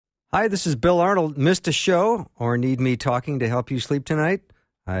Hi, this is Bill Arnold. Missed a show or need me talking to help you sleep tonight?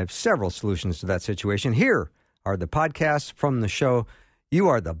 I have several solutions to that situation. Here are the podcasts from the show. You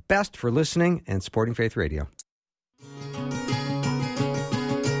are the best for listening and supporting Faith Radio.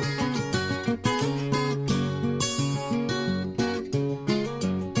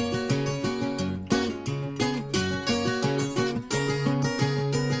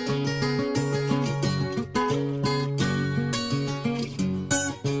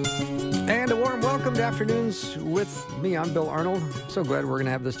 Afternoons with me. I'm Bill Arnold. So glad we're going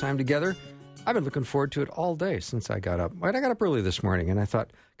to have this time together. I've been looking forward to it all day since I got up. I got up early this morning, and I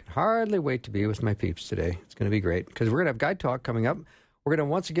thought, I can hardly wait to be with my peeps today. It's going to be great because we're going to have Guide Talk coming up. We're going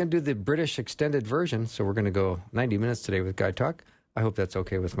to once again do the British extended version, so we're going to go 90 minutes today with Guide Talk. I hope that's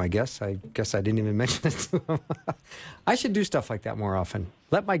okay with my guests. I guess I didn't even mention it to them. I should do stuff like that more often.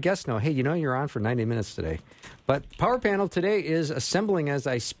 Let my guests know, hey, you're on for 90 minutes today. But Power Panel today is assembling as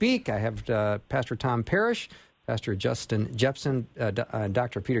I speak. I have Pastor Tom Parrish, Pastor Jeppesen,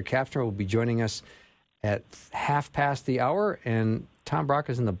 Dr. Peter Kapsner will be joining us at 1:30, and Tom Brock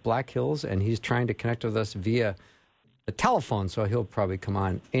is in the Black Hills, and he's trying to connect with us via the telephone, so he'll probably come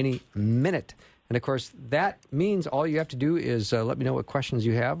on any minute. And, of course, that means all you have to do is let me know what questions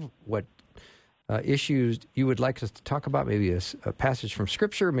you have, what issues you would like us to talk about, maybe a passage from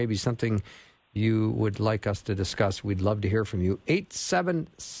Scripture, maybe something you would like us to discuss. We'd love to hear from you.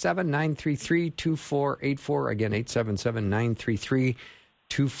 877-933-2484. Again,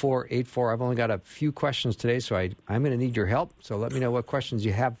 877-933-2484. I've only got a few questions today, so I'm going to need your help. So let me know what questions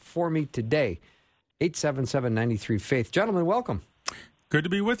you have for me today. 877-93-FAITH. Gentlemen, welcome. Good to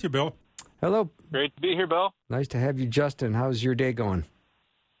be with you, Bill. Hello. Great to be here, Bill. Nice to have you, Justin. How's your day going?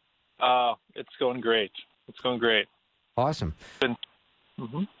 It's going great. It's going great. Awesome.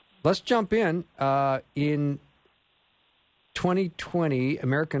 Let's jump in. In 2020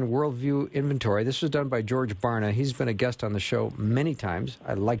 American Worldview Inventory, this was done by George Barna. He's been a guest on the show many times.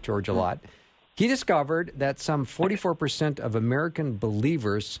 I like George a lot. He discovered that some 44% of American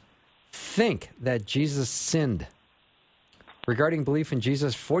believers think that Jesus sinned. Regarding belief in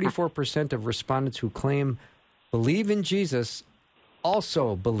Jesus, 44% of respondents who claim believe in Jesus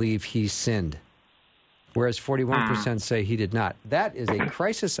also believe he sinned, whereas 41% say he did not. That is a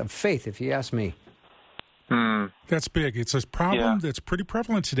crisis of faith, if you ask me. That's big. It's a problem that's pretty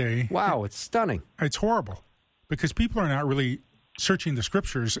prevalent today. Wow, it's stunning. It's horrible because people are not really searching the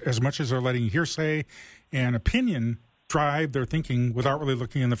Scriptures as much as they're letting hearsay and opinion drive their thinking without really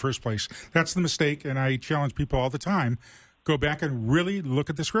looking in the first place. That's the mistake, and I challenge people all the time. Go back and really look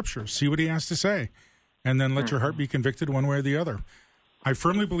at the Scriptures, see what he has to say, and then let your heart be convicted one way or the other. I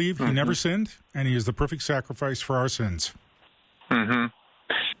firmly believe he never sinned, and he is the perfect sacrifice for our sins. Yeah,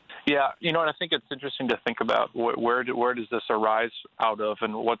 and I think it's interesting to think about where does this arise out of,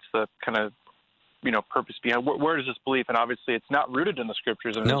 and what's the kind of purpose behind where does this belief? And obviously, it's not rooted in the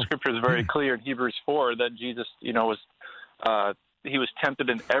Scriptures. And the Scripture is very clear in Hebrews 4 that Jesus, was he was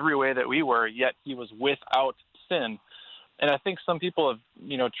tempted in every way that we were, yet he was without sin. And I think some people have,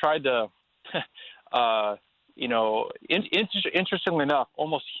 tried to, interestingly enough,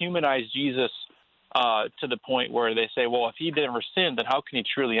 almost humanize Jesus to the point where they say, well, if he never sinned, then how can he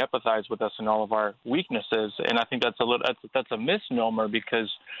truly empathize with us in all of our weaknesses? And I think that's a misnomer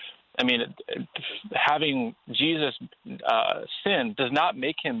because, having Jesus sin does not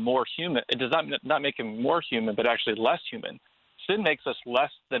make him more human. It does not make him more human, but actually less human. Sin makes us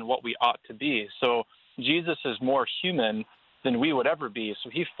less than what we ought to be. So Jesus is more human than we would ever be, so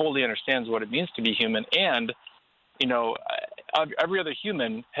he fully understands what it means to be human. And, every other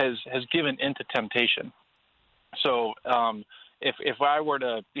human has given into temptation. So if I were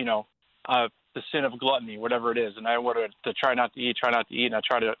to, the sin of gluttony, whatever it is, and I were to try not to eat, and I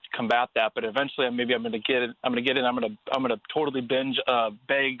try to combat that, but eventually maybe I'm going to totally binge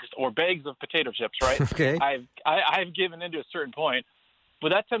bags of potato chips, right? Okay. I've given into a certain point. But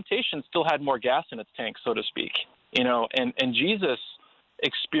that temptation still had more gas in its tank, so to speak, and Jesus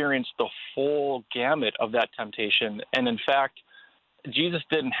experienced the full gamut of that temptation. And in fact, Jesus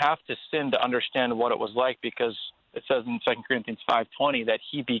didn't have to sin to understand what it was like because it says in 2 Corinthians 5:20 that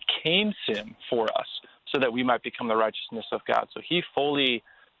he became sin for us so that we might become the righteousness of God. So he fully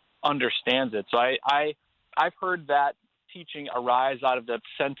understands it. So I've heard that teaching arise out of the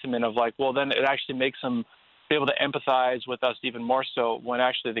sentiment of like, well, then it actually makes him be able to empathize with us even more so when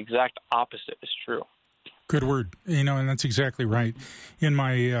actually the exact opposite is true. Good word. And that's exactly right. In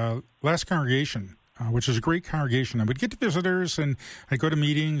my last congregation, which is a great congregation, I would get to visitors and I'd go to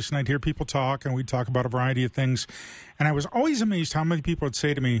meetings and I'd hear people talk and we'd talk about a variety of things. And I was always amazed how many people would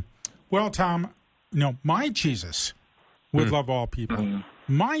say to me, well, Tom, my Jesus would love all people.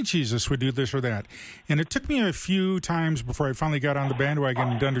 my Jesus would do this or that. And it took me a few times before I finally got on the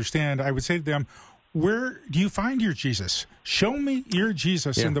bandwagon to understand. I would say to them, where do you find your Jesus? Show me your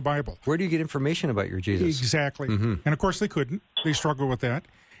Jesus in the Bible. Where do you get information about your Jesus? Exactly. Mm-hmm. And of course they couldn't. They struggled with that.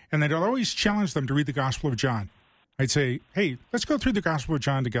 And I'd always challenge them to read the Gospel of John. I'd say, hey, let's go through the Gospel of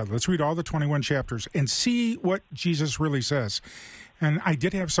John together. Let's read all the 21 chapters and see what Jesus really says. And I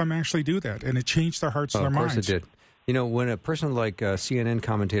did have some actually do that, and it changed their hearts and their minds. Of course it did. You know, when a person like CNN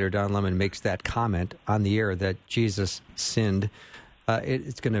commentator Don Lemon makes that comment on the air that Jesus sinned,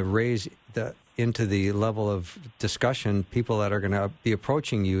 it's going to raise into the level of discussion people that are going to be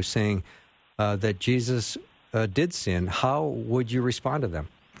approaching you saying that Jesus did sin. How would you respond to them?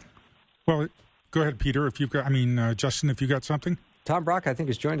 Well, go ahead, Peter. If you've got, Justin, if you got something. Tom Brock, I think,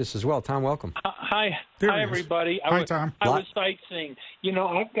 has joined us as well. Tom, welcome. Hi, everybody. Hi, Tom. I was sightseeing. You know,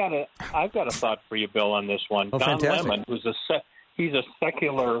 I've got a thought for you, Bill, on this one. Oh, Don fantastic. Lemon, he's a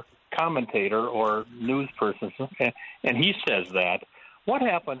secular commentator or news person, and he says that. What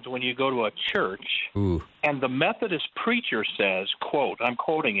happens when you go to a church and the Methodist preacher says, quote, I'm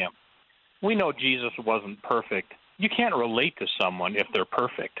quoting him, "We know Jesus wasn't perfect. You can't relate to someone if they're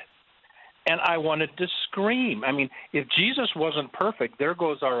perfect." And I wanted to scream. I mean, if Jesus wasn't perfect, there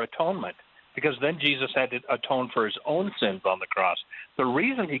goes our atonement, because then Jesus had to atone for his own sins on the cross. The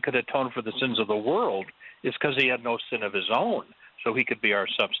reason he could atone for the sins of the world is because he had no sin of his own, so he could be our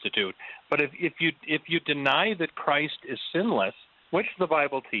substitute. But if you deny that Christ is sinless, which the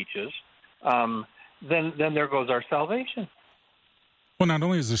Bible teaches, then there goes our salvation. Well, not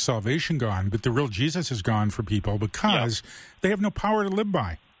only is the salvation gone, but the real Jesus is gone for people because they have no power to live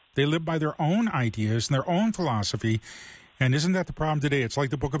by. They live by their own ideas and their own philosophy. And isn't that the problem today? It's like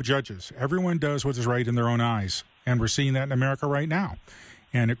the book of Judges. Everyone does what is right in their own eyes. And we're seeing that in America right now.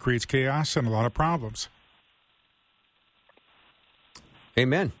 And it creates chaos and a lot of problems.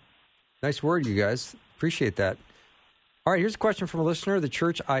 Amen. Nice word, you guys. Appreciate that. All right, here's a question from a listener. The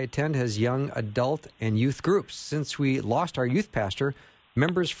church I attend has young adult and youth groups. Since we lost our youth pastor,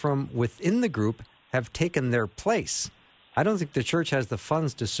 members from within the group have taken their place. I don't think the church has the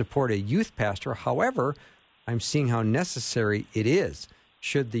funds to support a youth pastor. However, I'm seeing how necessary it is.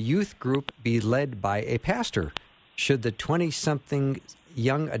 Should the youth group be led by a pastor? Should the 20-something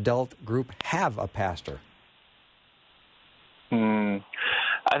young adult group have a pastor? I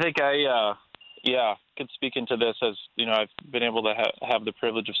think I could speak into this, as you know, I've been able to have the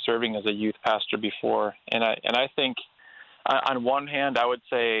privilege of serving as a youth pastor before, and I think on one hand I would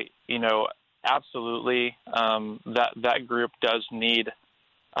say, you know, absolutely that group does need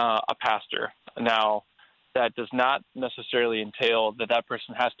a pastor. Now, that does not necessarily entail that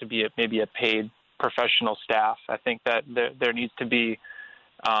person has to be maybe a paid professional staff. I think that there needs to be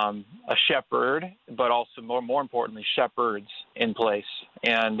a shepherd, but also more importantly, shepherds in place.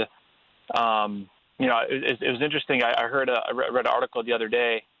 And you know, it was interesting. I read an article the other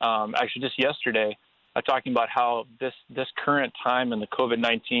day, actually just yesterday, talking about how this current time in the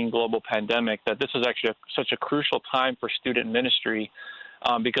COVID-19 global pandemic, that this is actually such a crucial time for student ministry,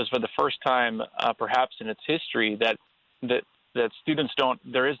 because for the first time, perhaps in its history, that students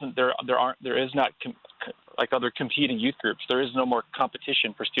there is not like other competing youth groups. There is no more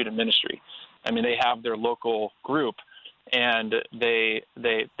competition for student ministry. I mean, they have their local group, and they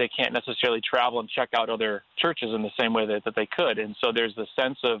can't necessarily travel and check out other churches in the same way that they could. And so there's the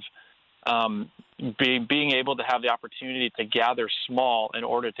sense of being able to have the opportunity to gather small in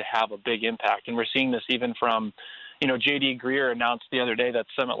order to have a big impact. And we're seeing this even from, you know, J.D. Greer announced the other day that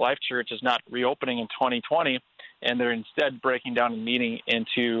Summit Life Church is not reopening in 2020, and they're instead breaking down and meeting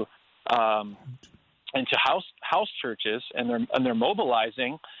into house churches, and they're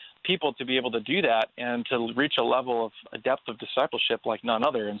mobilizing people to be able to do that and to reach a level of a depth of discipleship like none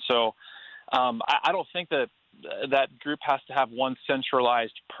other. And so I don't think that group has to have one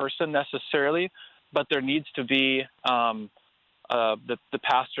centralized person necessarily, but there needs to be the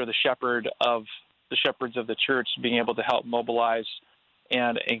pastor, the shepherds of the church being able to help mobilize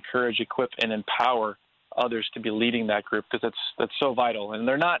and encourage, equip, and empower others to be leading that group, because that's so vital. And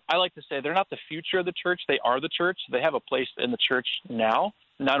I like to say they're not the future of the church. They are the church. They have a place in the church now,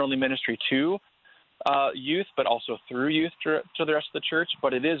 not only ministry to youth, but also through youth to the rest of the church.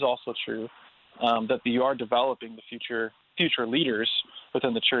 But it is also true that you are developing the future leaders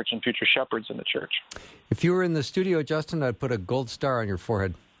within the church and future shepherds in the church. If you were in the studio, Justin, I'd put a gold star on your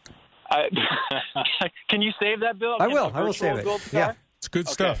forehead. Can you save that, Bill? I will save it. Yeah, it's good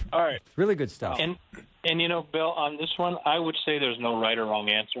stuff. All right. Really good stuff. And you know, Bill, on this one, I would say there's no right or wrong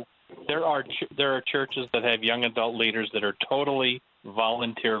answer. There are churches that have young adult leaders that are totally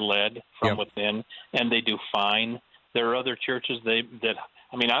volunteer-led from within, and they do fine. There are other churches that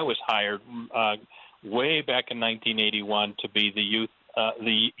I mean, I was hired way back in 1981 to be the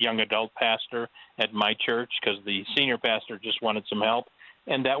young adult pastor at my church because the senior pastor just wanted some help,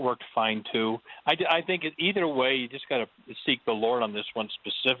 and that worked fine too. I think either way, you just got to seek the Lord on this one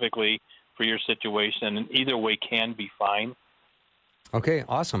specifically for your situation, and either way can be fine. Okay,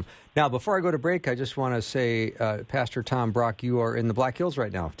 awesome. Now, before I go to break, I just want to say, Pastor Tom Brock, you are in the Black Hills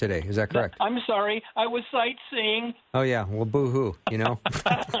right now today. Is that correct? I'm sorry. I was sightseeing. Oh, yeah. Well, boo-hoo, you know. It's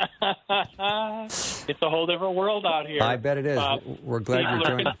a whole different world out here. I bet it is. We're glad you're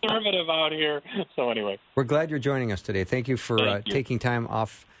joining us. Conservative out here. So anyway. We're glad you're joining us today. Thank you for taking time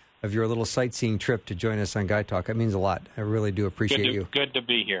off of your little sightseeing trip to join us on Guy Talk. That means a lot. I really do appreciate you. Good to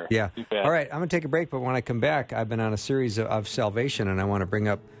be here. Yeah. All right, I'm going to take a break, but when I come back, I've been on a series of salvation, and I want to bring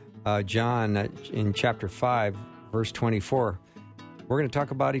up John in chapter 5, verse 24. We're going to talk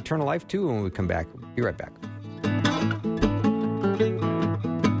about eternal life, too, when we come back. Be right back.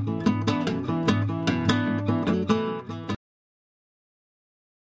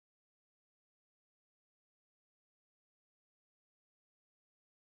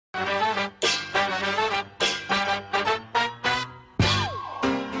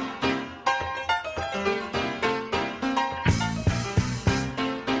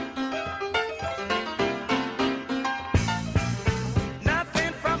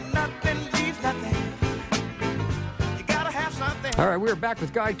 All right, we're back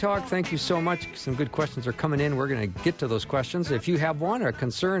with Guy Talk. Thank you so much. Some good questions are coming in. We're going to get to those questions. If you have one, a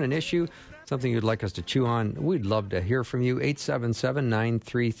concern, an issue, something you'd like us to chew on, we'd love to hear from you.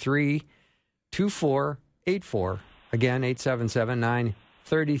 877-933-2484. Again,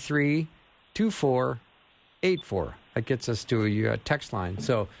 877-933-2484. That gets us to a text line.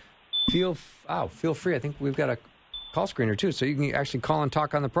 So feel free. I think we've got a call screener, too, so you can actually call and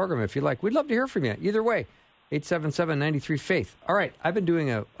talk on the program if you like. We'd love to hear from you. Either way. 877-93-FAITH. All right, I've been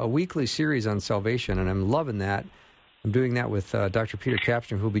doing a weekly series on salvation, and I'm loving that. I'm doing that with Dr. Peter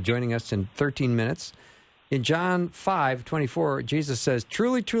Kapsner, who will be joining us in 13 minutes. In John 5:24, Jesus says,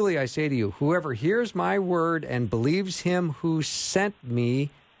 "Truly, truly, I say to you, whoever hears my word and believes him who sent me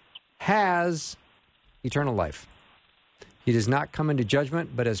has eternal life. He does not come into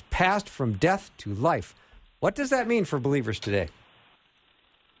judgment, but has passed from death to life." What does that mean for believers today?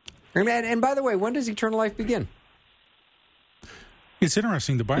 And by the way, when does eternal life begin? It's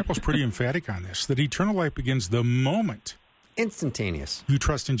interesting. The Bible's pretty emphatic on this, that eternal life begins the moment. Instantaneous. You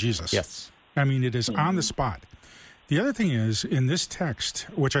trust in Jesus. Yes. I mean, it is on the spot. The other thing is, in this text,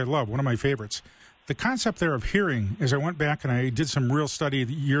 which I love, one of my favorites, the concept there of hearing, as I went back and I did some real study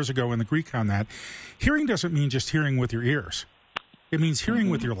years ago in the Greek on that, hearing doesn't mean just hearing with your ears. It means hearing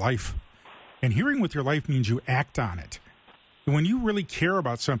with your life. And hearing with your life means you act on it. When you really care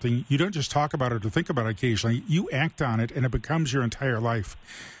about something, you don't just talk about it or think about it occasionally. You act on it, and it becomes your entire life.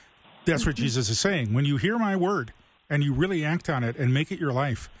 That's what Jesus is saying. When you hear my word and you really act on it and make it your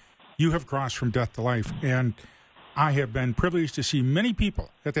life, you have crossed from death to life. And I have been privileged to see many people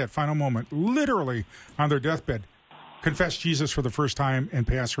at that final moment, literally on their deathbed, confess Jesus for the first time and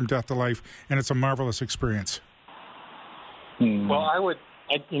pass from death to life, and it's a marvelous experience. Well,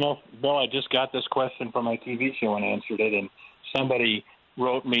 Bill, I just got this question from my TV show and answered it, and somebody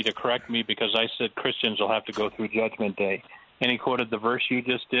wrote me to correct me because I said Christians will have to go through Judgment Day. And he quoted the verse you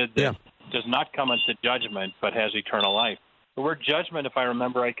just did that does not come into judgment but has eternal life. The word judgment, if I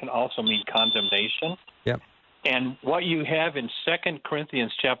remember right, can also mean condemnation. Yep. And what you have in 2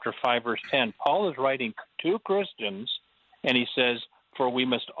 Corinthians chapter 5, verse 10, Paul is writing to Christians, and he says, "For we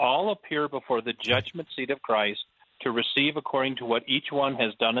must all appear before the judgment seat of Christ to receive according to what each one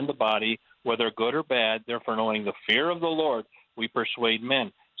has done in the body, whether good or bad. Therefore, knowing the fear of the Lord, we persuade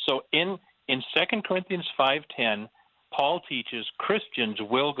men." So in 2 Corinthians 5:10, Paul teaches Christians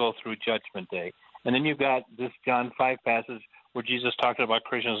will go through Judgment Day. And then you've got this John 5 passage where Jesus talked about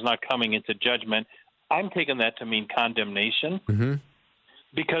Christians not coming into judgment. I'm taking that to mean condemnation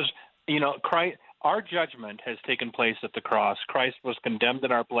because, our judgment has taken place at the cross. Christ was condemned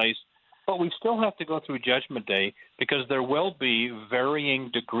in our place. But we still have to go through Judgment Day because there will be varying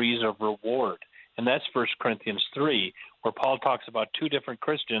degrees of reward. And that's 1 Corinthians 3, where Paul talks about two different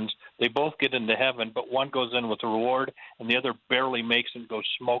Christians. They both get into heaven, but one goes in with a reward and the other barely makes it and goes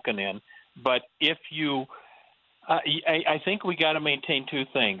smoking in. But if you I think we got to maintain two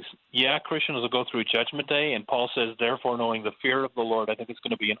things. Yeah, Christians will go through Judgment Day, and Paul says, therefore, knowing the fear of the Lord, I think it's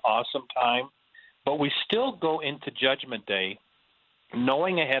going to be an awesome time. But we still go into Judgment Day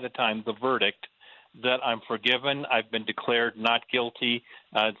knowing ahead of time the verdict that I'm forgiven, I've been declared not guilty.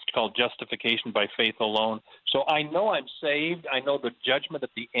 It's called justification by faith alone. So I know I'm saved. I know the judgment at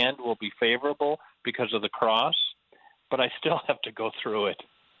the end will be favorable because of the cross. but I still have to go through it.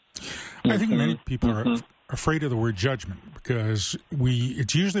 I think many people are afraid of the word judgment because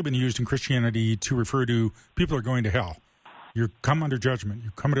it's usually been used in Christianity to refer to people who are going to hell. You come under judgment.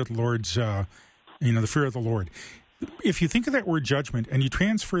 You come under the Lord's, the fear of the Lord. If you think of that word judgment and you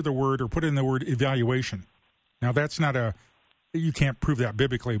transfer the word or put in the word evaluation, now that's not you can't prove that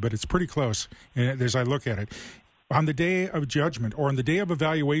biblically, but it's pretty close as I look at it. On the day of judgment or on the day of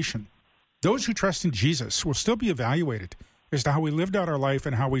evaluation, those who trust in Jesus will still be evaluated as to how we lived out our life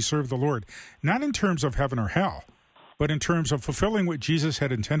and how we serve the Lord, not in terms of heaven or hell, but in terms of fulfilling what Jesus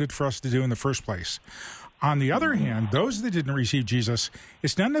had intended for us to do in the first place. On the other hand, those that didn't receive Jesus,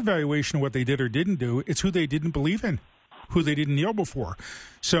 it's not an evaluation of what they did or didn't do. It's who they didn't believe in, who they didn't kneel before.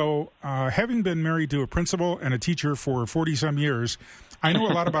 So having been married to a principal and a teacher for 40-some years, I know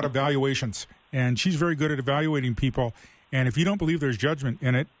a lot about evaluations, and she's very good at evaluating people. And if you don't believe there's judgment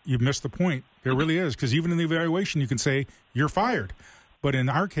in it, you've missed the point. There really is, because even in the evaluation, you can say, you're fired. But in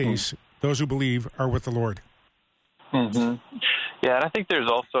our case, those who believe are with the Lord. Mm-hmm. Yeah, and I think there's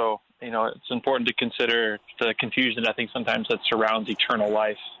also, it's important to consider the confusion I think sometimes that surrounds eternal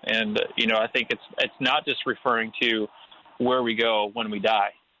life. And, I think it's not just referring to where we go when we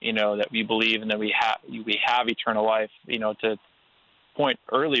die, that we believe and that we have eternal life, to point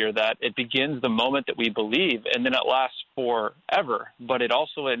earlier that it begins the moment that we believe and then it lasts forever, but it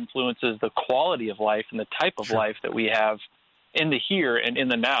also influences the quality of life and the type of life that we have in the here and in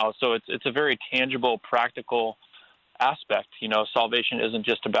the now. So it's a very tangible, practical aspect. Salvation isn't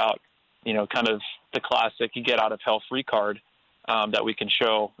just about, kind of the classic get out of hell free card that we can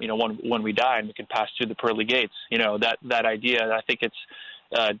show, when we die and we can pass through the pearly gates. That idea, I think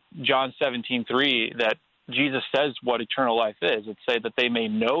it's John 17:3 that Jesus says what eternal life is. It's say that they may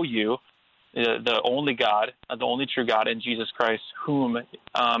know you, the only God, the only true God, and Jesus Christ, whom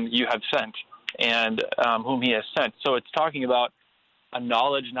you have sent and whom he has sent. So it's talking about a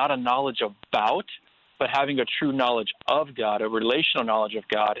knowledge, not a knowledge about, but having a true knowledge of God, a relational knowledge of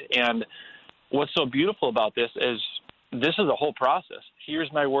God. And what's so beautiful about this is a whole process.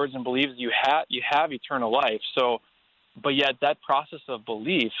 Here's my words and believes you have eternal life. So, but yet that process of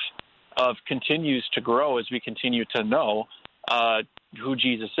belief continues to grow as we continue to know who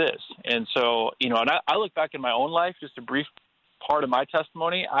Jesus is. And so, and I look back in my own life, just a brief part of my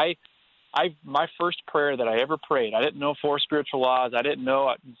testimony. My first prayer that I ever prayed, I didn't know 4 spiritual laws. I didn't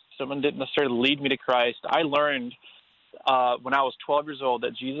know, someone didn't necessarily lead me to Christ. I learned when I was 12 years old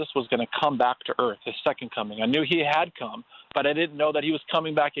that Jesus was going to come back to earth, his second coming. I knew he had come, but I didn't know that he was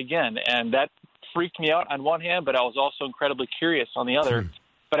coming back again. And that freaked me out on one hand, but I was also incredibly curious on the other.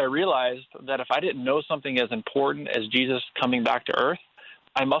 But I realized that if I didn't know something as important as Jesus coming back to earth,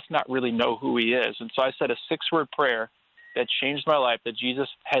 I must not really know who he is. And so I said a 6-word prayer that changed my life, that Jesus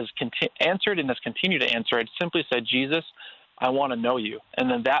has answered and has continued to answer. I simply said, Jesus, I want to know you.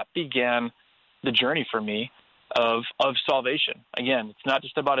 And then that began the journey for me of salvation. Again, it's not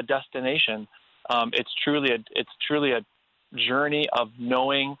just about a destination. It's truly a journey of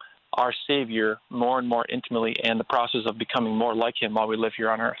knowing our Savior more and more intimately, and the process of becoming more like him while we live here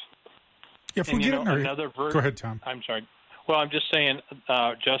on earth. If we get another verse. Go ahead, Tom. I'm sorry. Well, I'm just saying,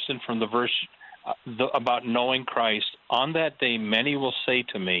 Justin, from the verse about knowing Christ, on that day many will say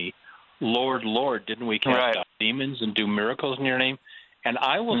to me, Lord, Lord, didn't we cast out demons and do miracles in your name? And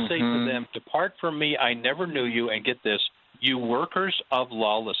I will say to them, depart from me, I never knew you, and get this, you workers of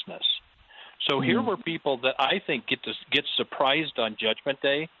lawlessness. So here were people that I think get surprised on Judgment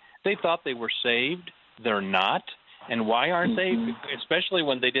Day. They thought they were saved. They're not. And why aren't they? Especially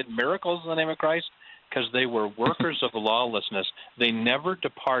when they did miracles in the name of Christ, because they were workers of lawlessness. They never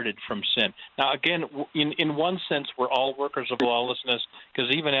departed from sin. Now, again, in one sense, we're all workers of lawlessness, because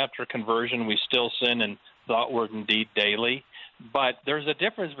even after conversion, we still sin in thought, word, and deed daily. But there's a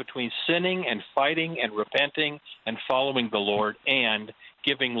difference between sinning and fighting and repenting and following the Lord and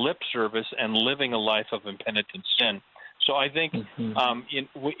giving lip service and living a life of impenitent sin. So I think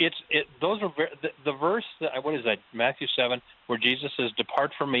those are the verse what is that, Matthew 7, where Jesus says,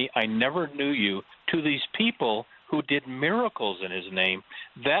 "Depart from me, I never knew you." To these people who did miracles in His name,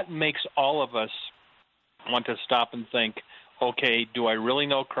 that makes all of us want to stop and think, okay, do I really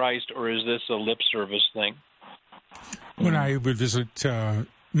know Christ, or is this a lip service thing? When I would visit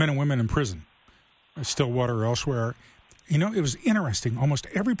men and women in prison, Stillwater or elsewhere, it was interesting. Almost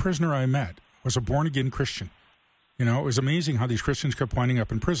every prisoner I met was a born-again Christian. It was amazing how these Christians kept winding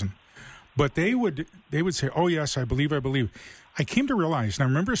up in prison. But they would say, oh, yes, I believe. I came to realize, and I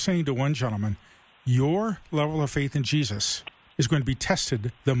remember saying to one gentleman, your level of faith in Jesus is going to be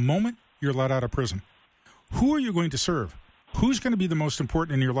tested the moment you're let out of prison. Who are you going to serve? Who's going to be the most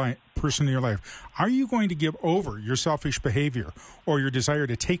important in your life person in your life? Are you going to give over your selfish behavior or your desire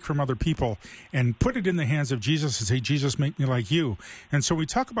to take from other people and put it in the hands of Jesus and say, Jesus, make me like you? And so we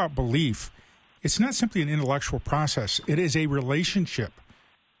talk about belief. It's not simply an intellectual process. It is a relationship.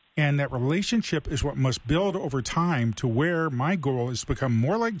 And that relationship is what must build over time to where my goal is to become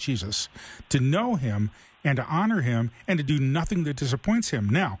more like Jesus, to know him and to honor him and to do nothing that disappoints him.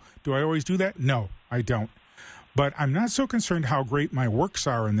 Now, do I always do that? No, I don't. But I'm not so concerned how great my works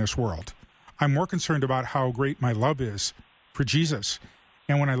are in this world. I'm more concerned about how great my love is for Jesus.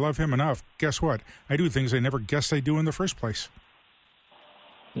 And when I love him enough, guess what? I do things I never guessed I'd do in the first place.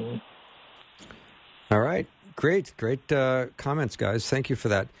 Mm-hmm. All right. Great comments, guys. Thank you for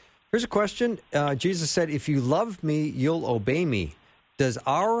that. Here's a question. Jesus said, if you love me, you'll obey me. Does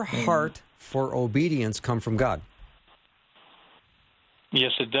our heart for obedience come from God?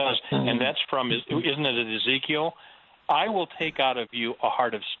 Yes, it does. And that's from, isn't it Ezekiel? I will take out of you a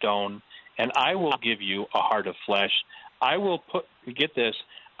heart of stone, and I will give you a heart of flesh. I will put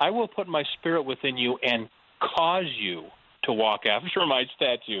my spirit within you and cause you to walk after my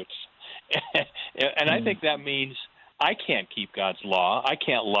statutes. And I think that means I can't keep God's law. I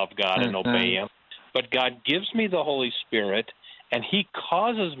can't love God and obey him. But God gives me the Holy Spirit, and he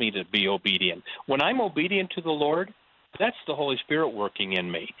causes me to be obedient. When I'm obedient to the Lord, that's the Holy Spirit working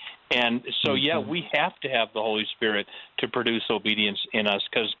in me. And so, we have to have the Holy Spirit to produce obedience in us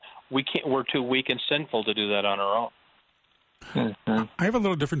because we're too weak and sinful to do that on our own. I have a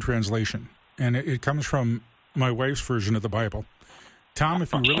little different translation, and it comes from my wife's version of the Bible. Tom,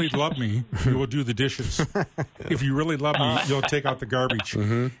 if you really love me, you will do the dishes. If you really love me, you'll take out the garbage.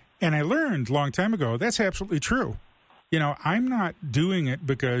 Mm-hmm. And I learned a long time ago, that's absolutely true. You know, I'm not doing it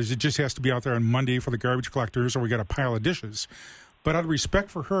because it just has to be out there on Monday for the garbage collectors or we got a pile of dishes. But out of respect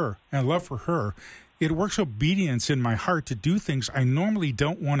for her and love for her, it works obedience in my heart to do things I normally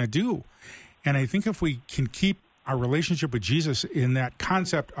don't want to do. And I think if we can keep our relationship with Jesus in that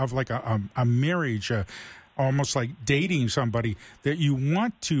concept of like a marriage, almost like dating somebody, that you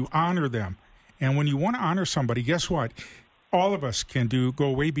want to honor them. And when you want to honor somebody, guess what? All of us can go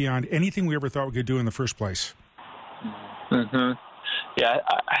way beyond anything we ever thought we could do in the first place. Mm-hmm. Yeah,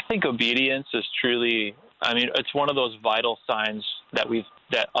 I think obedience is truly, it's one of those vital signs that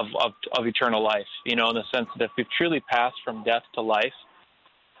of eternal life, in the sense that if we've truly passed from death to life,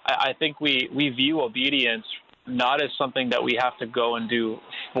 I think we view obedience not as something that we have to go and do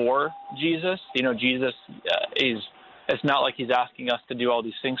for Jesus. Jesus it's not like he's asking us to do all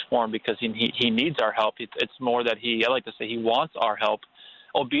these things for him because he needs our help. It's more that I like to say he wants our help.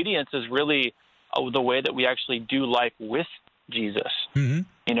 Obedience is really the way that we actually do life with Jesus. Mm-hmm.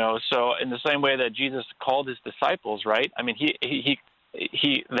 So in the same way that Jesus called his disciples, right? He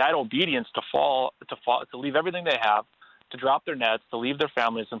that obedience to leave everything they have, to drop their nets, to leave their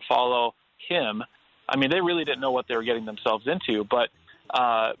families and follow him. They really didn't know what they were getting themselves into, but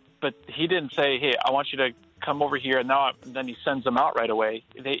he didn't say, "Hey, I want you to come over here," and then he sends them out right away.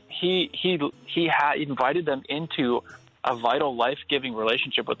 He invited them into a vital, life-giving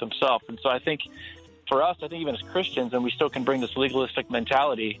relationship with himself. And so I think for us, even as Christians, and we still can bring this legalistic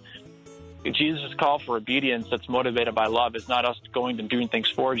mentality, Jesus' call for obedience that's motivated by love is not us going and doing things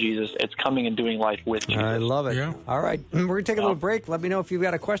for Jesus. It's coming and doing life with Jesus. I love it. Yeah. All right. We're going to take a little break. Let me know if you've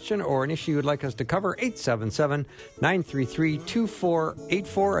got a question or an issue you'd like us to cover.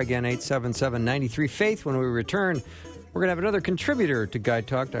 877-933-2484. Again, 877-93-FAITH. When we return, we're going to have another contributor to Guide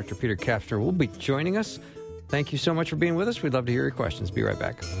Talk. Dr. Peter Kapsner will be joining us. Thank you so much for being with us. We'd love to hear your questions. Be right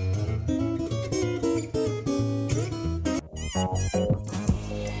back.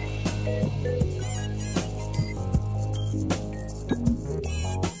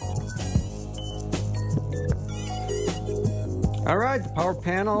 All right, the power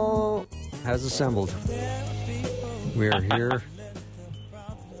panel has assembled. We are here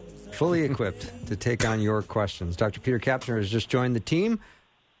fully equipped to take on your questions. Dr. Peter Kapsner has just joined the team.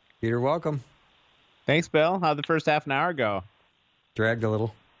 Peter, welcome. Thanks, Bill. How'd the first half an hour go? Dragged a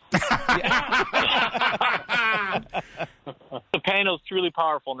little. The panel's truly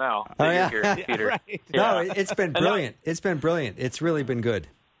powerful now. Oh, Here, Peter. Right. No, it's been brilliant. It's been brilliant. It's really been good.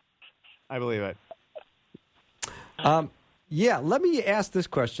 I believe it. Let me ask this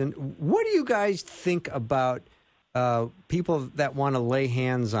question. What do you guys think about people that want to lay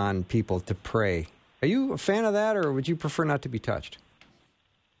hands on people to pray? Are you a fan of that, or would you prefer not to be touched?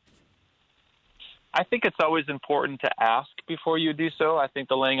 I think it's always important to ask before you do so. I think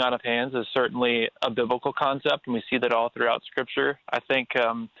the laying on of hands is certainly a biblical concept, and we see that all throughout Scripture. I think,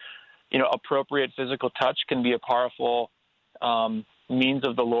 appropriate physical touch can be a powerful means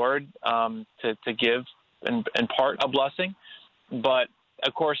of the Lord to give and impart a blessing. But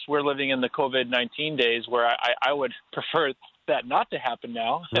of course, we're living in the COVID-19 days where I would prefer that not to happen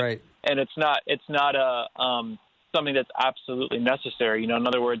now. Right. And it's not a something that's absolutely necessary. In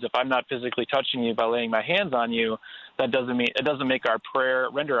other words, if I'm not physically touching you by laying my hands on you, that doesn't make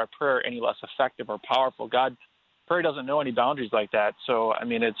render our prayer any less effective or powerful. Prayer doesn't know any boundaries like that. So,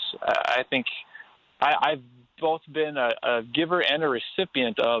 I think I've both been a giver and a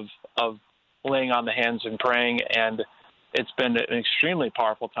recipient of laying on the hands and praying, and it's been an extremely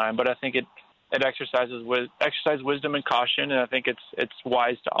powerful time. But I think it exercises wisdom and caution, and I think it's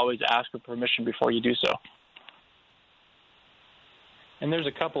wise to always ask for permission before you do so. And there's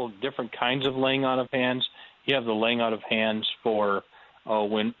a couple of different kinds of laying on of hands. You have the laying on of hands for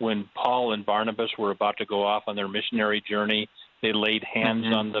when Paul and Barnabas were about to go off on their missionary journey, they laid hands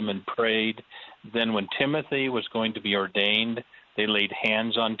on them and prayed. Then when Timothy was going to be ordained, they laid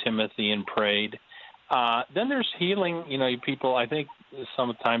hands on Timothy and prayed. Then there's healing. People, I think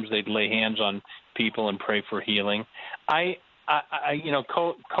sometimes they'd lay hands on people and pray for healing.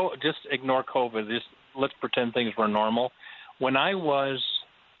 Just ignore COVID. Let's pretend things were normal. When I was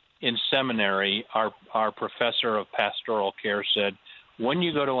in seminary, our professor of pastoral care said, when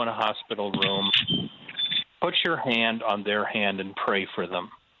you go to a hospital room, put your hand on their hand and pray for them.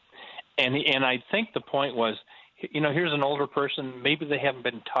 And I think the point was, here's an older person, maybe they haven't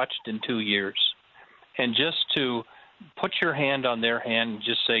been touched in 2 years. And just to put your hand on their hand and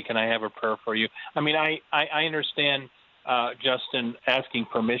just say, can I have a prayer for you? I understand, Justin, asking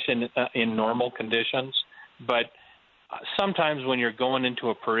permission in normal conditions, but sometimes when you're going into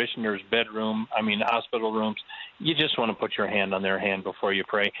a parishioner's bedroom, hospital rooms, you just want to put your hand on their hand before you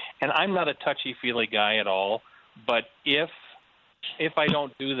pray. And I'm not a touchy-feely guy at all, but if I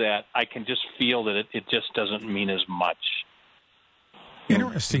don't do that, I can just feel that it just doesn't mean as much.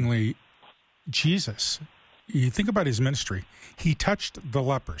 Interestingly, Jesus, you think about his ministry, he touched the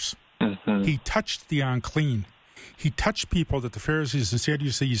lepers. Mm-hmm. He touched the unclean. He touched people that the Pharisees and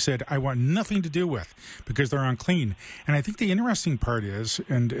Sadducees said, I want nothing to do with because they're unclean. And I think the interesting part is,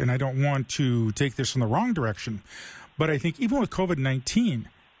 and I don't want to take this in the wrong direction, but I think even with COVID-19,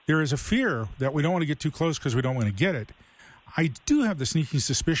 there is a fear that we don't want to get too close because we don't want to get it. I do have the sneaking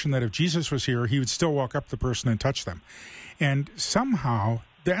suspicion that if Jesus was here, he would still walk up to the person and touch them. And somehow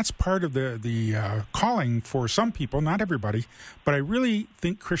that's part of the calling for some people, not everybody, but I really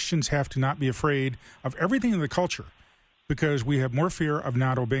think Christians have to not be afraid of everything in the culture because we have more fear of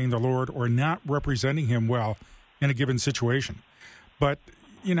not obeying the Lord or not representing him well in a given situation. But,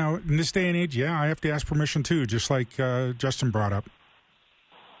 in this day and age, I have to ask permission too, just like Justin brought up.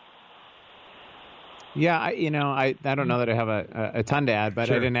 Yeah, I don't know that I have a ton to add, but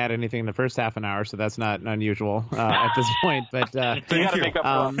sure. I didn't add anything in the first half an hour, so that's not unusual at this point. But thank you. Make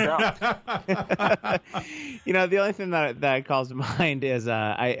up the only thing that calls to mind is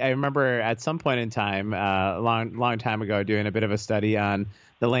I remember at some point in time, long time ago, doing a bit of a study on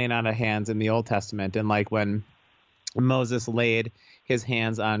the laying on of hands in the Old Testament, and like when Moses laid his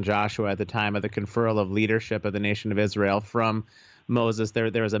hands on Joshua at the time of the conferral of leadership of the nation of Israel from Moses,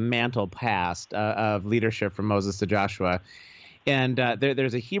 there was a mantle passed of leadership from Moses to Joshua. And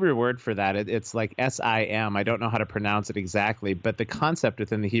there's a Hebrew word for that. It's like S-I-M. I don't know how to pronounce it exactly, but the concept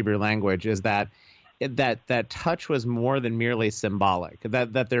within the Hebrew language is that touch was more than merely symbolic,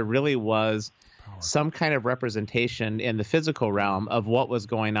 that there really was some kind of representation in the physical realm of what was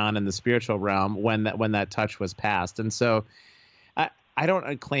going on in the spiritual realm when that touch was passed. And so I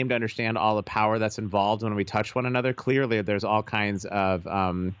don't claim to understand all the power that's involved when we touch one another. Clearly, there's all kinds of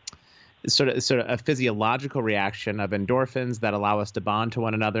sort of a physiological reaction of endorphins that allow us to bond to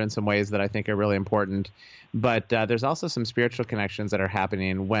one another in some ways that I think are really important. But there's also some spiritual connections that are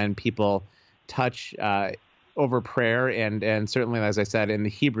happening when people touch over prayer. And certainly, as I said, in the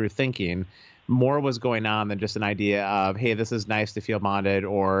Hebrew thinking, more was going on than just an idea of, hey, this is nice to feel bonded,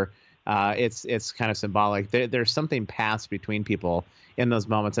 or it's kind of symbolic. There's something passed between people in those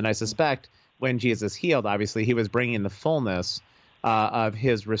moments. And I suspect when Jesus healed, obviously, he was bringing the fullness of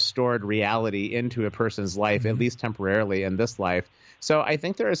his restored reality into a person's life, at least temporarily in this life. So I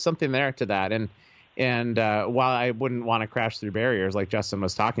think there is something there to that. And while I wouldn't want to crash through barriers like Justin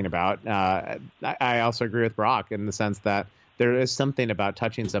was talking about, I also agree with Brock in the sense that there is something about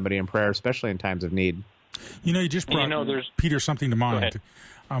touching somebody in prayer, especially in times of need. You just brought, Peter, something to mind.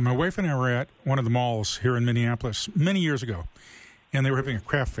 My wife and I were at one of the malls here in Minneapolis many years ago, and they were having a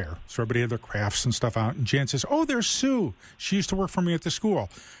craft fair. So everybody had their crafts and stuff out. And Jan says, oh, there's Sue. She used to work for me at the school.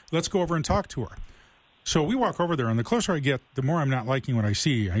 Let's go over and talk to her. So we walk over there, and the closer I get, the more I'm not liking what I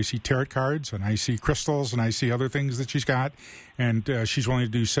see. I see tarot cards, and I see crystals, and I see other things that she's got, and she's willing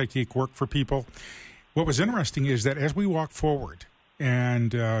to do psychic work for people. What was interesting is that as we walked forward,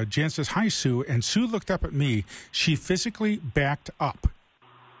 And Jan says, "Hi, Sue." And Sue looked up at me. She physically backed up.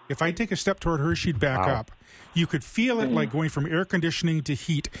 If I take a step toward her, she'd back up. You could feel it like going from air conditioning to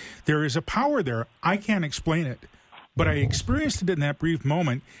heat. There is a power there. I can't explain it. But I experienced it in that brief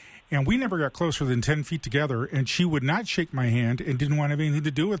moment, and we never got closer than 10 feet together, and she would not shake my hand and didn't want to have anything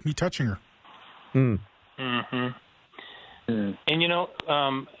to do with me touching her. Mm-hmm. And, you know,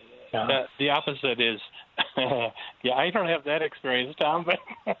 the opposite is, yeah, I don't have that experience, Tom,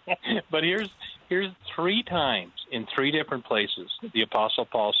 but here's 3 times in 3 different places the Apostle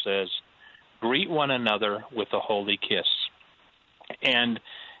Paul says, greet one another with a holy kiss. And,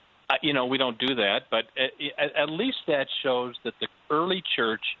 you know, we don't do that, but at least that shows that the early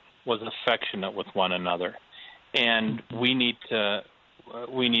church was affectionate with one another. And we need to,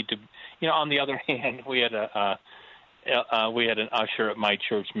 you know, on the other hand, we had an usher at my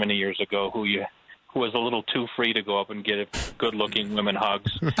church many years ago who was a little too free to go up and get good-looking women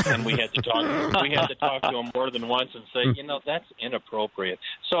hugs, and we had to talk to him more than once and say, you know, that's inappropriate.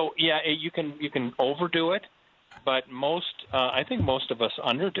 So yeah, you can overdo it, but I think most of us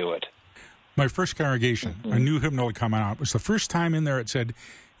underdo it. My first congregation, a new hymnal had come out. It was the first time in there it said,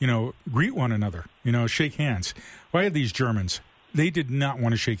 you know, greet one another, you know, shake hands. Well, I had these Germans. They did not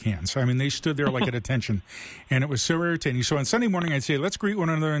want to shake hands. I mean, they stood there like at attention, and it was so irritating. So on Sunday morning, I'd say, let's greet one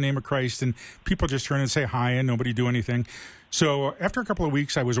another in the name of Christ, and people just turn and say hi, and nobody do anything. So after a couple of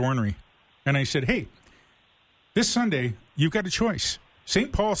weeks, I was ornery, and I said, hey, this Sunday, you've got a choice.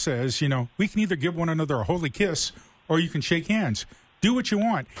 St. Paul says, you know, we can either give one another a holy kiss, or you can shake hands. Do what you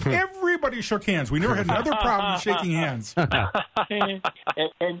want. Everybody shook hands. We never had another problem shaking hands.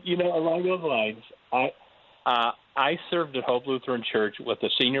 and, you know, along those lines, I served at Hope Lutheran Church with a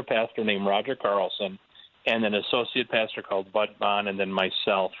senior pastor named Roger Carlson and an associate pastor called Bud Bond, and then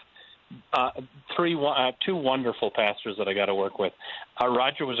myself. 2 wonderful pastors that I got to work with.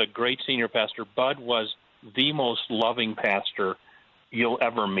 Roger was a great senior pastor. Bud was the most loving pastor you'll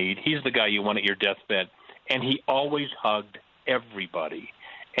ever meet. He's the guy you want at your deathbed. And he always hugged everybody.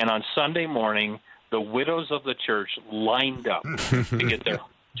 And on Sunday morning, the widows of the church lined up to get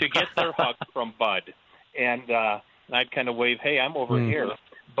their hug from Bud. And I'd kind of wave, hey, I'm over here.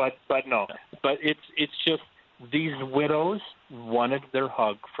 But no. But it's just these widows wanted their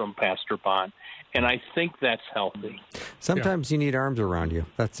hug from Pastor Bond. And I think that's healthy. Sometimes you need arms around you.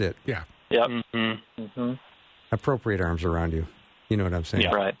 That's it. Yeah. Yep. Appropriate arms around you. You know what I'm saying?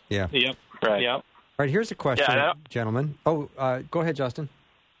 Yeah. Right. Yeah. Yep. Right. Yep. All right, here's a question, gentlemen. Oh, go ahead, Justin.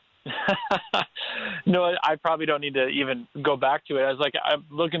 No, I probably don't need to even go back to it. I was like, I'm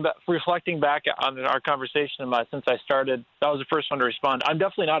reflecting back on our conversation since I started. That was the first one to respond. I'm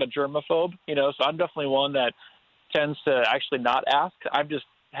definitely not a germaphobe, you know, so I'm definitely one that tends to actually not ask. I've just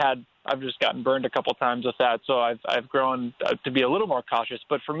gotten burned a couple times with that, so I've grown to be a little more cautious.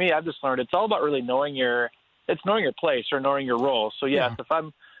 But for me, I've just learned it's all about really knowing your place or knowing your role. So yes, if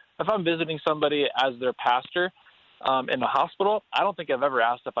I'm visiting somebody as their pastor in the hospital, I don't think I've ever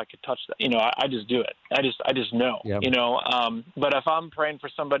asked if I could touch that. You know, I just do it. I just know. Yep. You know, but if I'm praying for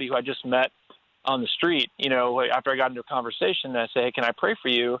somebody who I just met on the street, you know, after I got into a conversation, and I say, hey, can I pray for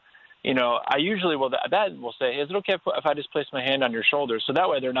you? You know, I usually will say, is it okay if I just place my hand on your shoulder? So that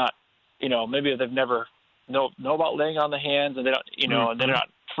way they're not, you know, maybe they've never know about laying on the hands, and they don't, you know, and they're not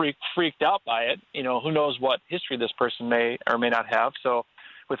freaked out by it. You know, who knows what history this person may or may not have. So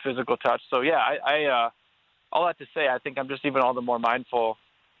with physical touch. So yeah, I all that to say, I think I'm just even all the more mindful,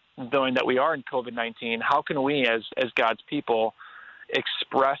 knowing that we are in COVID-19. How can we, as God's people,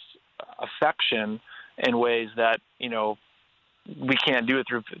 express affection in ways that, you know, we can't do it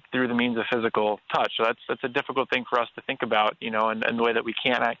through the means of physical touch? So that's a difficult thing for us to think about, you know, and the way that we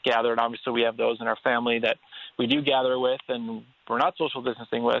can't gather. And obviously, we have those in our family that we do gather with, and we're not social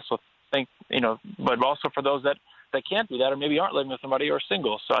distancing with. So you know, but also for those that can't do that, or maybe aren't living with somebody or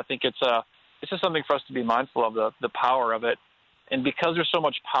single. So I think it's just something for us to be mindful of, the power of it. And because there's so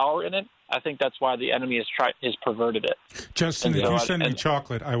much power in it, I think that's why the enemy has perverted it. Justin, if you send me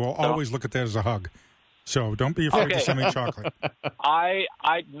chocolate, I will always look at that as a hug. So don't be afraid to send me chocolate. I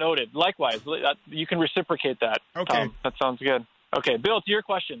noted. Likewise, you can reciprocate that. Okay. That sounds good. Okay, Bill, to your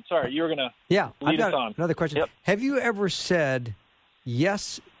question. Sorry, you were going to lead us on. Another question. Yep. Have you ever said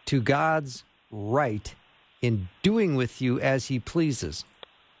yes to God's right in doing with you as he pleases?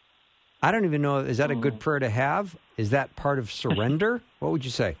 I don't even know, is that a good prayer to have? Is that part of surrender? What would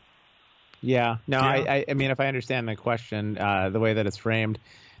you say? Yeah. No, I mean, if I understand the question, the way that it's framed,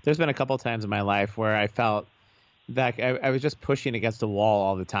 there's been a couple of times in my life where I felt that I was just pushing against a wall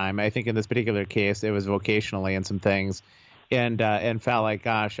all the time. I think in this particular case, it was vocationally and some things. and felt like,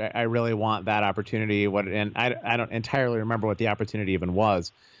 gosh, I really want that opportunity. And I don't entirely remember what the opportunity even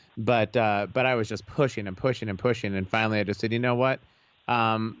was, but I was just pushing and pushing and pushing, and finally I just said, you know what?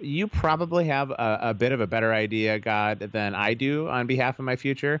 You probably have a bit of a better idea, God, than I do on behalf of my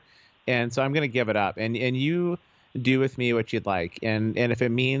future, and so I'm going to give it up, and you do with me what you'd like, and if it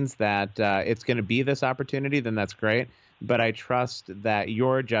means that it's going to be this opportunity, then that's great. But I trust that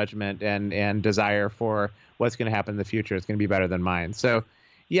your judgment and desire for what's going to happen in the future is going to be better than mine. So,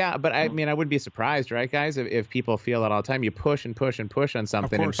 yeah, but I mean, I wouldn't be surprised, right, guys, if people feel that all the time. You push and push and push on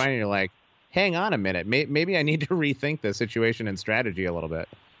something, and finally you're like, hang on a minute, maybe I need to rethink the situation and strategy a little bit.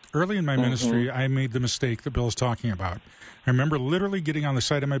 Early in my ministry, I made the mistake that Bill is talking about. I remember literally getting on the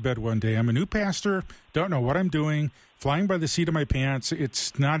side of my bed one day. I'm a new pastor, don't know what I'm doing, flying by the seat of my pants.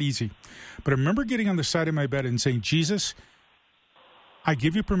 It's not easy. But I remember getting on the side of my bed and saying, Jesus, I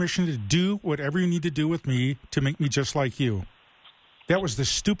give you permission to do whatever you need to do with me to make me just like you. That was the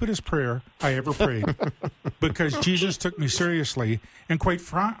stupidest prayer I ever prayed because Jesus took me seriously. And quite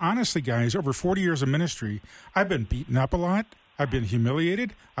honestly, guys, over 40 years of ministry, I've been beaten up a lot. I've been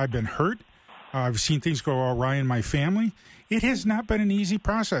humiliated. I've been hurt. I've seen things go awry in my family. It has not been an easy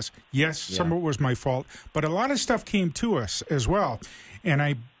process. Yes, some of it was my fault, but a lot of stuff came to us as well.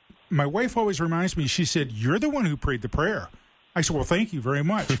 And my wife always reminds me, she said, you're the one who prayed the prayer. I said, well, thank you very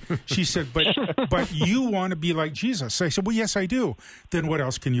much. She said, but you want to be like Jesus. I said, well, yes, I do. Then what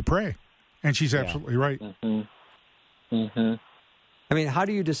else can you pray? And she's absolutely right. I mean, how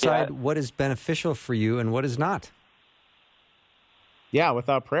do you decide what is beneficial for you and what is not? Yeah,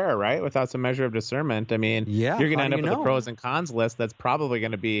 without prayer, right? Without some measure of discernment. I mean, you're going to end up with a pros and cons list that's probably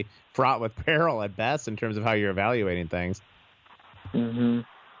going to be fraught with peril at best in terms of how you're evaluating things.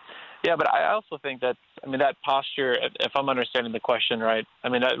 Yeah, but I also think that, that posture, if I'm understanding the question right,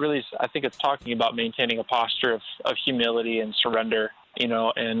 that really, I think it's talking about maintaining a posture of humility and surrender,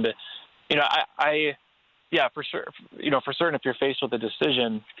 and, for sure, for certain, if you're faced with a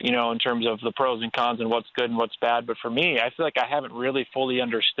decision, in terms of the pros and cons and what's good and what's bad. But for me, I feel like I haven't really fully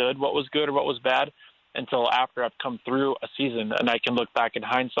understood what was good or what was bad until after I've come through a season, and I can look back in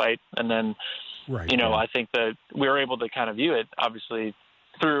hindsight. And then, I think that we were able to kind of view it, obviously,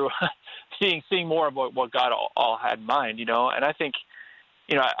 through seeing more of what God all had in mind, And I think,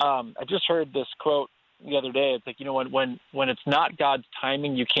 I just heard this quote the other day. It's like, when it's not God's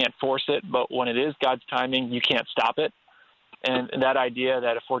timing, you can't force it, but when it is God's timing, you can't stop it. And that idea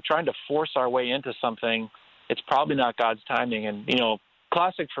that if we're trying to force our way into something, it's probably not God's timing. And,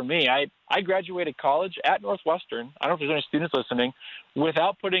 classic for me, I graduated college at Northwestern. I don't know if there's any students listening,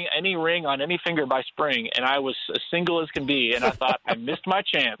 without putting any ring on any finger by spring. And I was as single as can be. And I thought, I missed my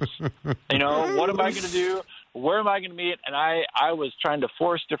chance. What am I going to do? Where am I going to meet? And I was trying to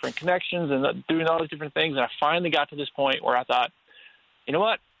force different connections and doing all these different things. And I finally got to this point where I thought, you know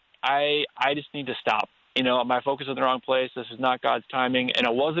what? I just need to stop. My focus is in the wrong place. This is not God's timing. And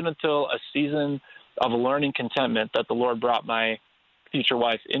it wasn't until a season of learning contentment that the Lord brought my future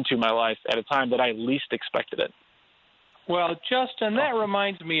wife into my life at a time that I least expected it. Well, Justin, that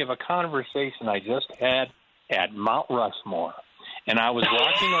reminds me of a conversation I just had at Mount Rushmore. And I was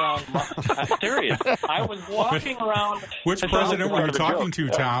walking around. Serious. I was walking around. Which president were you talking to,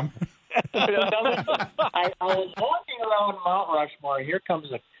 Tom? I was walking around Mount Rushmore, and here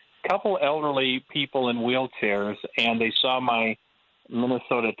comes a couple elderly people in wheelchairs, and they saw my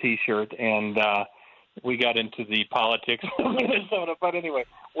Minnesota T-shirt, and we got into the politics of Minnesota. But anyway,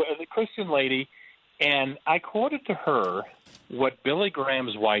 the Christian lady, and I quoted to her what Billy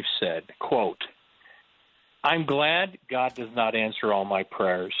Graham's wife said, quote, I'm glad God does not answer all my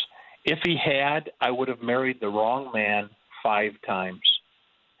prayers. If he had, I would have married the wrong man 5 times.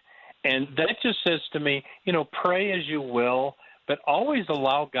 And that just says to me, pray as you will, but always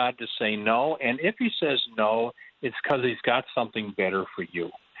allow God to say no. And if he says no, it's because he's got something better for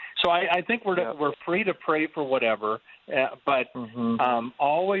you. So I think we're free to pray for whatever, but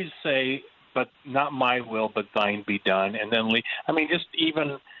always say, but not my will, but thine be done. And then just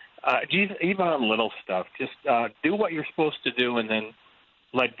even on little stuff, just do what you're supposed to do, and then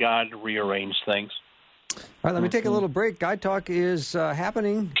let God rearrange things. All right, let me take a little break. Guide Talk is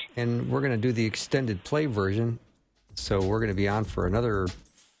happening, and we're going to do the extended play version. So we're going to be on for another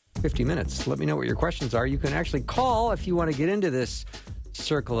 50 minutes. Let me know what your questions are. You can actually call if you want to get into this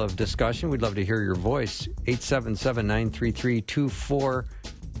circle of discussion. We'd love to hear your voice.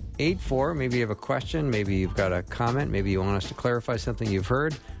 877-933-2484. Maybe you have a question. Maybe you've got a comment. Maybe you want us to clarify something you've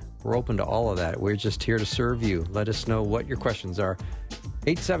heard. We're open to all of that. We're just here to serve you. Let us know what your questions are.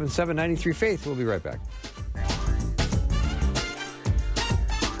 877-93-FAITH. We'll be right back.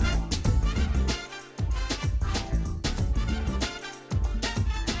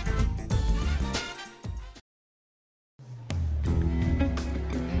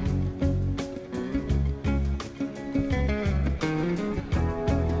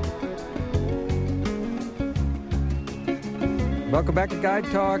 Welcome back to Guide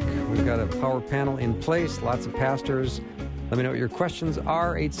Talk. We've got a power panel in place, lots of pastors. Let me know what your questions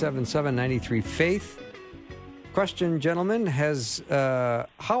are, 877-93-FAITH. Question, gentlemen,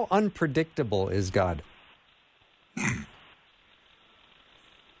 how unpredictable is God? I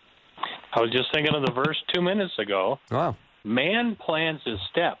was just thinking of the verse 2 minutes ago. Wow. Man plans his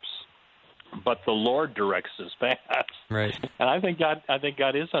steps, but the Lord directs his paths. Right. And I think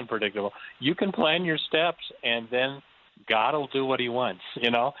God is unpredictable. You can plan your steps, and then God will do what He wants. So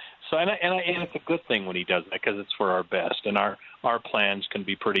and it's a good thing when He does that, because it's for our best, and our plans can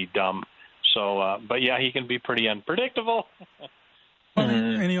be pretty dumb. So, but yeah, He can be pretty unpredictable.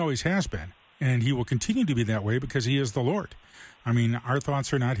 And He always has been, and He will continue to be that way because He is the Lord. I mean, our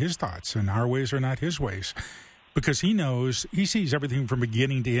thoughts are not His thoughts, and our ways are not His ways, because He knows, He sees everything from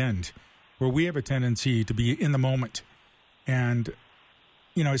beginning to end, where we have a tendency to be in the moment. And,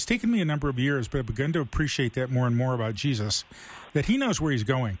 it's taken me a number of years, but I've begun to appreciate that more and more about Jesus, that He knows where He's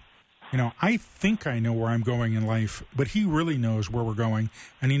going. I think I know where I'm going in life, but He really knows where we're going,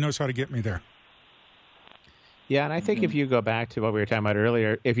 and He knows how to get me there. Yeah, and I think if you go back to what we were talking about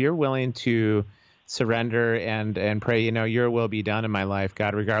earlier, if you're willing to surrender and pray, your will be done in my life,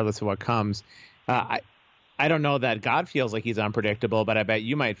 God, regardless of what comes, I don't know that God feels like He's unpredictable, but I bet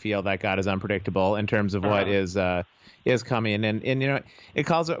you might feel that God is unpredictable in terms of what is coming. And it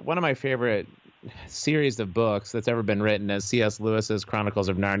calls it one of my favorite series of books that's ever been written as C.S. Lewis's Chronicles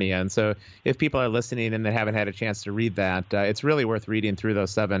of Narnia. And so if people are listening and they haven't had a chance to read that, it's really worth reading through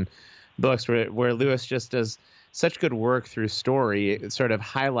those 7 books where Lewis just does such good work through story, sort of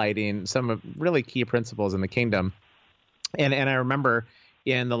highlighting some of really key principles in the kingdom. And I remember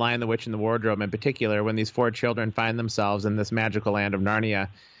in The Lion, the Witch, and the Wardrobe in particular, when these 4 children find themselves in this magical land of Narnia,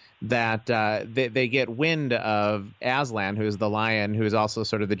 that they get wind of Aslan, who's the lion, who's also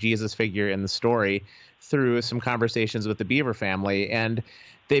sort of the Jesus figure in the story, through some conversations with the Beaver family. And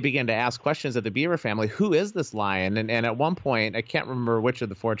they begin to ask questions of the Beaver family, who is this lion? And at one point, I can't remember which of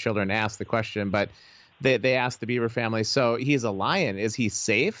the 4 children asked the question, but they asked the Beaver family, so he's a lion, is he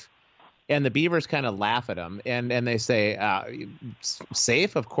safe? And the beavers kind of laugh at him, and they say,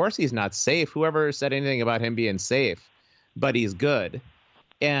 safe? Of course he's not safe. Whoever said anything about him being safe, but he's good.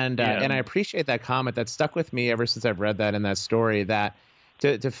 And I appreciate that comment. That stuck with me ever since I've read that in that story, that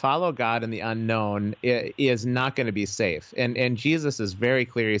to follow God in the unknown is not going to be safe. And Jesus is very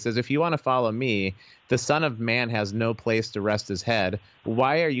clear. He says, if you want to follow me, the Son of Man has no place to rest his head.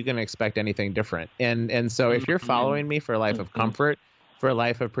 Why are you going to expect anything different? And so if you're following me for a life of comfort, for a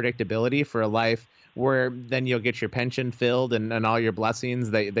life of predictability, for a life where then you'll get your pension filled and all your blessings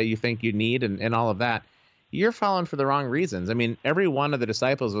that you think you need and all of that, you're following for the wrong reasons. I mean, every one of the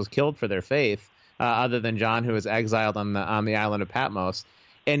disciples was killed for their faith, other than John, who was exiled on the island of Patmos.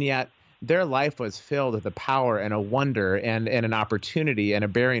 And yet their life was filled with a power and a wonder and an opportunity and a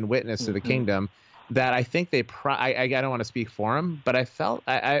bearing witness to the kingdom that I think I don't want to speak for them, but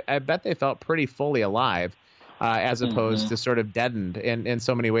I bet they felt pretty fully alive. As opposed to sort of deadened in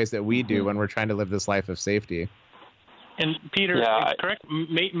so many ways that we do when we're trying to live this life of safety. And Peter, correct?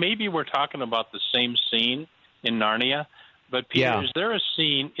 Maybe we're talking about the same scene in Narnia, but Peter, is there a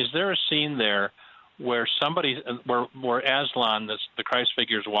scene there where where Aslan, the Christ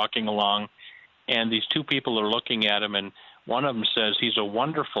figure, is walking along, and these 2 people are looking at him, and one of them says he's a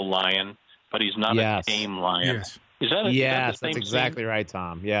wonderful lion, but he's not a tame lion. Yes. Is that yes, the same that's exactly scene? right,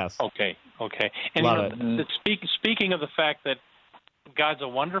 Tom. Yes. Okay. And speaking of the fact that God's a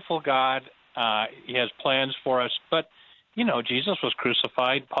wonderful God, He has plans for us, but Jesus was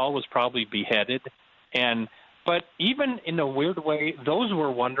crucified, Paul was probably beheaded, but even in a weird way, those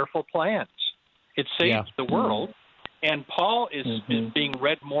were wonderful plans. It saved the world, and Paul is being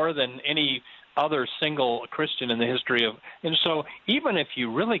read more than any other single Christian in the history of. And so, even if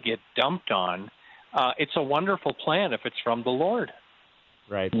you really get dumped on, it's a wonderful plan if it's from the Lord.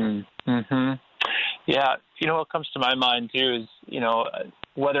 Right. Yeah. What comes to my mind too is,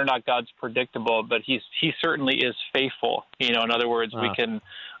 whether or not God's predictable, but he certainly is faithful. In other words, we can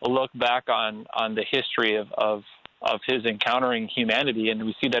look back on the history of His encountering humanity, and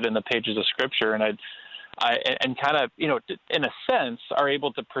we see that in the pages of Scripture. And I kind of, in a sense, are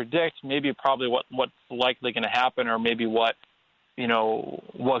able to predict probably what's likely going to happen, or maybe what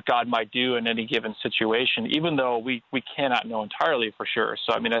God might do in any given situation, even though we cannot know entirely for sure.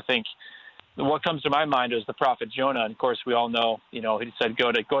 So, I think what comes to my mind is the prophet Jonah. And of course, we all know, he said,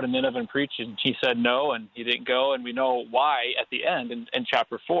 go to Nineveh and preach. And he said no, and he didn't go. And we know why at the end in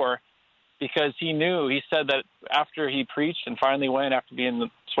chapter 4, because he said that after he preached and finally went, after being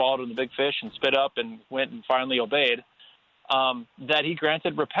swallowed in the big fish and spit up and went and finally obeyed, that he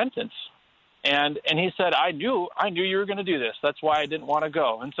granted repentance. And he said, I knew you were going to do this. That's why I didn't want to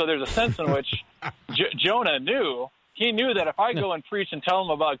go. And so there's a sense in which Jonah knew. He knew that if I go and preach and tell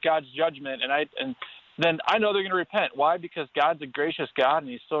them about God's judgment, and then I know they're going to repent. Why? Because God's a gracious God, and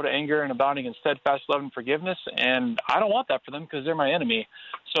he's slow to anger and abounding in steadfast love and forgiveness. And I don't want that for them because they're my enemy.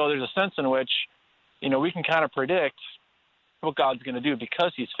 So there's a sense in which, we can kind of predict what God's going to do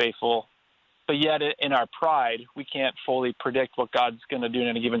because he's faithful. But yet in our pride, we can't fully predict what God's going to do in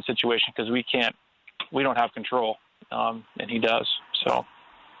any given situation because we don't have control, and he does. So.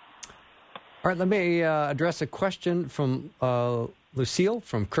 All right, let me address a question from Lucille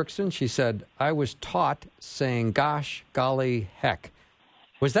from Crookston. She said, I was taught saying, gosh, golly, heck.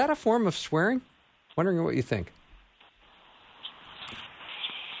 Was that a form of swearing? Wondering what you think.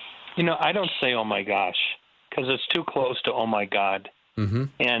 I don't say, oh, my gosh, because it's too close to, oh, my God. Mm-hmm.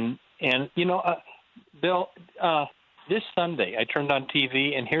 And Bill, this Sunday I turned on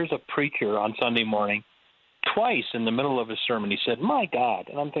TV, and here's a preacher on Sunday morning. Twice in the middle of his sermon, he said, my God.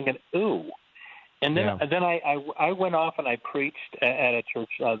 And I'm thinking, ooh. And then I went off and I preached at a church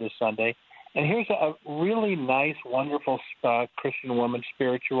this Sunday. And here's a really nice, wonderful Christian woman,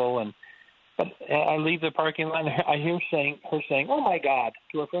 spiritual. But I leave the parking lot, and I hear her saying, oh, my God,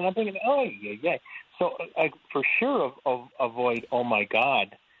 to her friend. I'm thinking, oh, yeah. So I for sure avoid, oh, my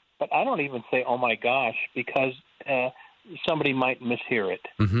God. But I don't even say, oh, my gosh, because somebody might mishear it.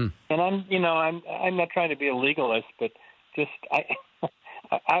 Mm-hmm. And I'm not trying to be a legalist, but just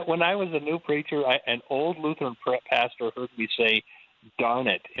when I was a new preacher, an old Lutheran pastor heard me say, darn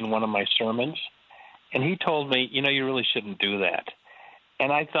it, in one of my sermons. And he told me, you really shouldn't do that.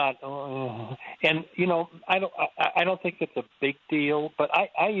 And I thought, oh, and, I don't think it's a big deal, but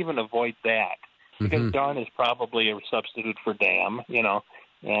I even avoid that because mm-hmm. darn is probably a substitute for damn,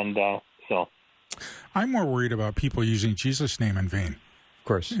 and so. I'm more worried about people using Jesus' name in vain. Of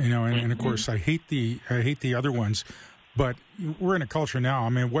course. And of course, I hate the other ones. But we're in a culture now. I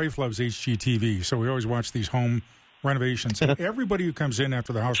mean, wife loves HGTV, so we always watch these home renovations. And everybody who comes in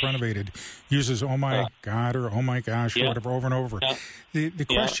after the house renovated uses "oh my God" or "oh my gosh" or whatever over and over. Yeah. The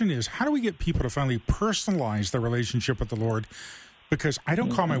question is, how do we get people to finally personalize their relationship with the Lord? Because I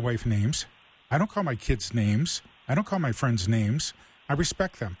don't call my wife names. I don't call my kids names. I don't call my friends names. I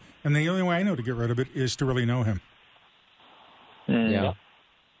respect them. And the only way I know to get rid of it is to really know him. Yeah.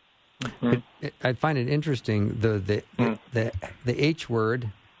 I find it interesting the H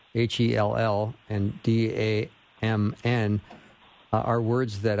word, HELL, and DAMN are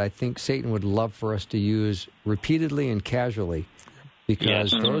words that I think Satan would love for us to use repeatedly and casually,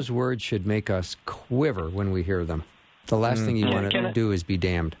 because those words should make us quiver when we hear them. The last thing you want to do is be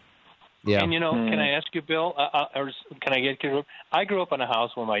damned. Yeah. And can I ask you, Bill? Or can I get you? I grew up in a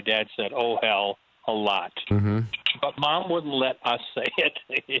house where my dad said, "Oh hell," a lot. Mm-hmm. But Mom wouldn't let us say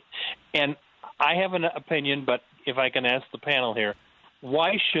it. And I have an opinion, but if I can ask the panel here,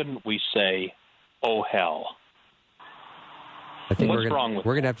 why shouldn't we say, oh, hell? I think What's wrong with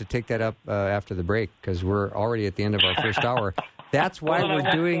we're going to have to take that up after the break because we're already at the end of our first hour. That's why we're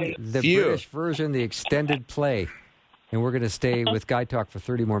doing the British version, the extended play. And we're going to stay with Guy Talk for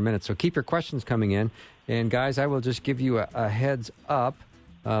 30 more minutes. So keep your questions coming in. And, guys, I will just give you a heads up.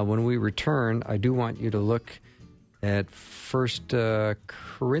 When we return, I do want you to look at 1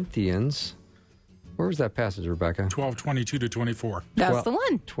 Corinthians. Where was that passage, Rebecca? 12:22-24. That's the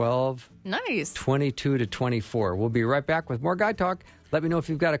one. 12. Nice. 22-24. We'll be right back with more Guy Talk. Let me know if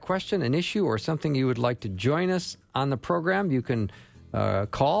you've got a question, an issue, or something you would like to join us on the program. You can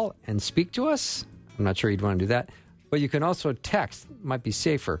call and speak to us. I'm not sure you'd want to do that. But you can also text. Might be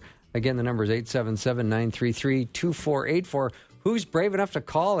safer. Again, the number is 877-933-2484. Who's brave enough to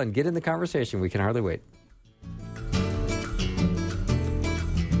call and get in the conversation? We can hardly wait.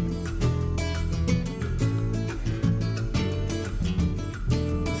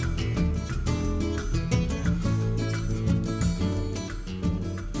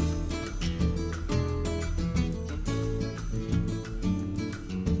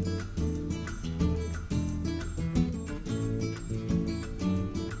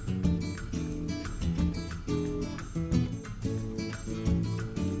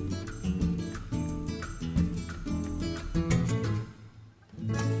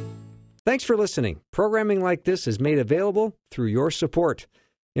 Thanks for listening. Programming like this is made available through your support.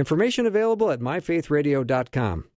 Information available at myfaithradio.com.